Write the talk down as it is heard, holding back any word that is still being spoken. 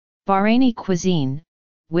Bahraini cuisine,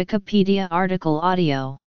 Wikipedia article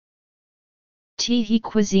audio. Tihi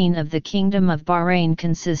cuisine of the Kingdom of Bahrain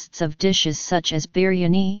consists of dishes such as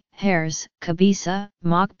biryani, hares, kabisa,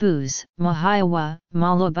 makbuz, mahiwa,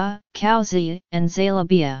 maluba, kawzi, and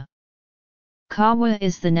zalabia. Kahwa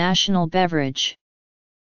is the national beverage.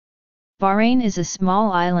 Bahrain is a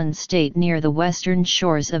small island state near the western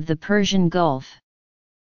shores of the Persian Gulf.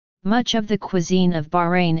 Much of the cuisine of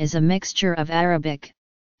Bahrain is a mixture of Arabic,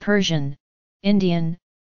 Persian, Indian,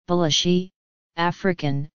 Balochi,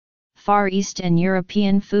 African, Far East and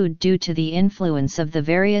European food due to the influence of the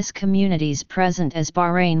various communities present, as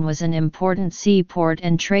Bahrain was an important seaport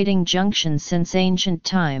and trading junction since ancient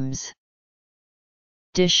times.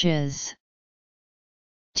 Dishes.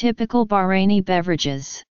 Typical Bahraini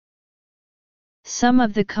beverages. Some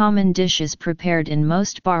of the common dishes prepared in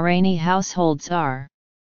most Bahraini households are: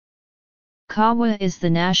 kahwa is the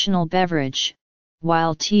national beverage,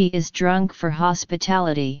 while tea is drunk for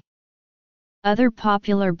hospitality. Other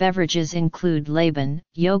popular beverages include laban,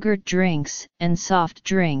 yogurt drinks, and soft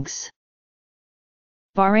drinks.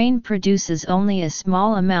 Bahrain produces only a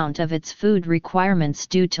small amount of its food requirements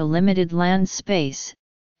due to limited land space,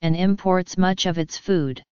 and imports much of its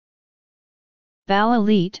food.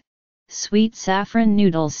 Balalit, sweet saffron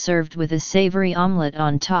noodles served with a savory omelette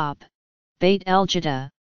on top. Bait el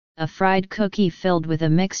jada, a fried cookie filled with a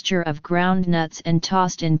mixture of ground nuts and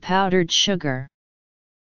tossed in powdered sugar.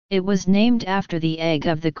 It was named after the egg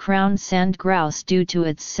of the crowned sand grouse due to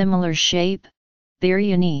its similar shape.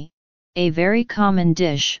 Biryani, a very common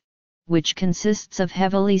dish, which consists of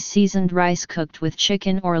heavily seasoned rice cooked with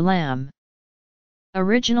chicken or lamb.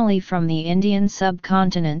 Originally from the Indian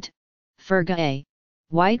subcontinent, furga,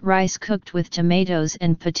 white rice cooked with tomatoes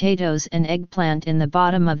and potatoes and eggplant in the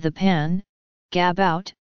bottom of the pan.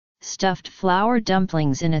 Gabout, stuffed flour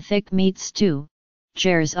dumplings in a thick meat stew.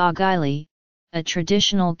 Jers agili, a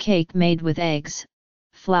traditional cake made with eggs,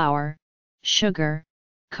 flour, sugar,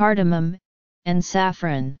 cardamom, and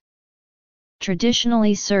saffron.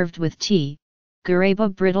 Traditionally served with tea.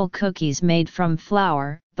 Gareba brittle cookies made from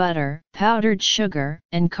flour, butter, powdered sugar,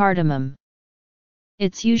 and cardamom.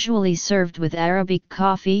 It's usually served with Arabic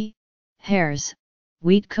coffee. Hares,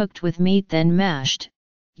 wheat cooked with meat then mashed,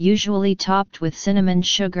 usually topped with cinnamon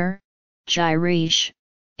sugar. Jirish,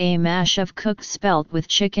 a mash of cooked spelt with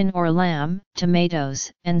chicken or lamb,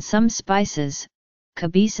 tomatoes, and some spices.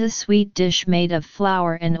 Kabisa, sweet dish made of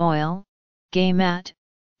flour and oil. Gaymat,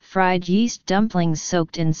 fried yeast dumplings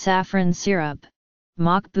soaked in saffron syrup.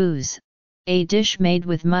 Makbuz, a dish made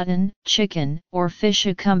with mutton, chicken, or fish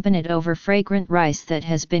accompanied over fragrant rice that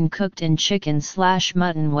has been cooked in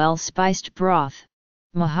chicken/mutton well-spiced broth.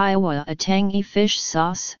 Mahiwa, a tangy fish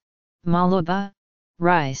sauce. Maluba,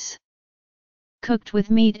 rice cooked with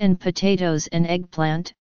meat and potatoes and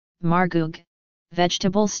eggplant. Margoug,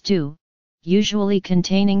 vegetable stew, usually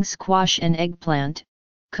containing squash and eggplant,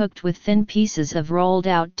 cooked with thin pieces of rolled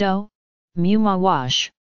out dough. Mumawash,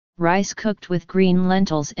 rice cooked with green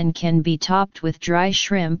lentils and can be topped with dry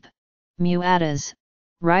shrimp. Muatas,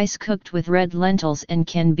 rice cooked with red lentils and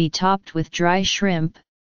can be topped with dry shrimp.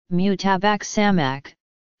 Mutabak samak,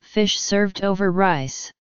 fish served over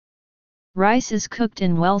rice. Rice is cooked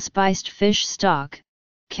in well-spiced fish stock.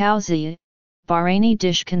 Kawzi, Bahraini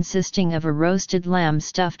dish consisting of a roasted lamb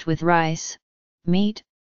stuffed with rice, meat,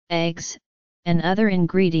 eggs, and other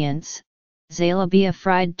ingredients. Zalabia,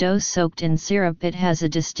 fried dough soaked in syrup. It has a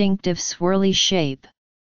distinctive swirly shape.